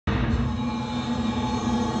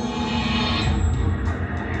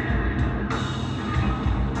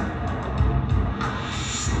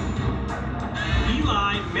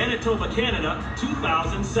Manitoba, Canada,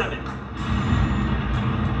 2007.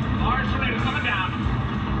 Large tornado coming down.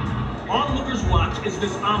 Onlookers watch as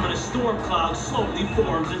this ominous storm cloud slowly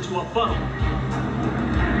forms into a funnel.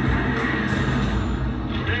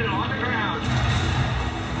 Tornado on the ground.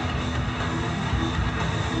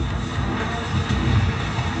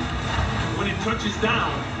 When it touches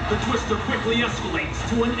down, the twister quickly escalates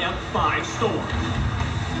to an F5 storm.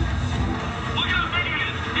 Look at how big it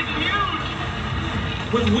is. It's huge.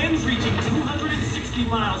 With winds reaching 260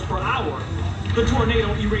 miles per hour, the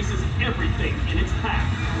tornado erases everything in its path.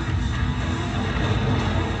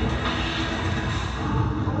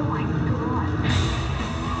 Oh my God.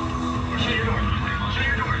 Shut your door. Shut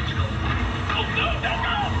your door. Oh, no, no,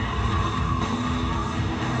 no.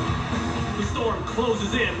 The storm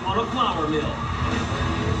closes in on a flour mill.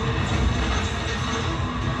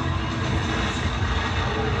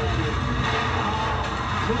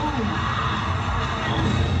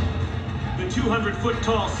 The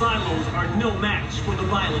 200-foot-tall silos are no match for the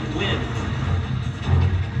violent winds.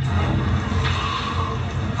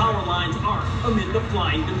 Power lines arc amid the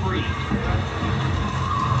flying debris.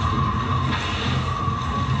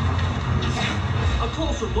 A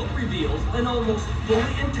closer look reveals an almost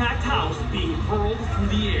fully intact house being hurled through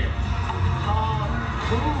the air.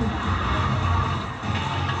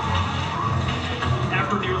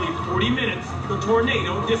 After nearly 40 minutes, the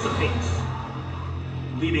tornado dissipates,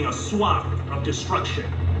 leaving a swath of destruction.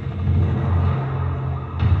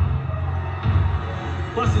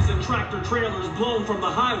 Buses and tractor trailers blown from the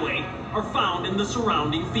highway are found in the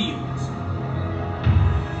surrounding fields.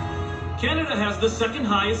 Canada has the second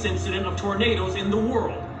highest incident of tornadoes in the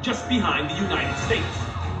world, just behind the United States.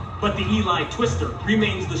 But the Elie twister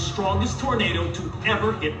remains the strongest tornado to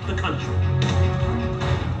ever hit the country.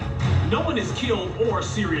 No one is killed or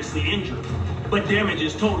seriously injured, but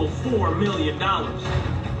damages total $4 million.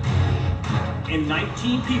 And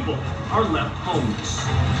 19 people are left homeless.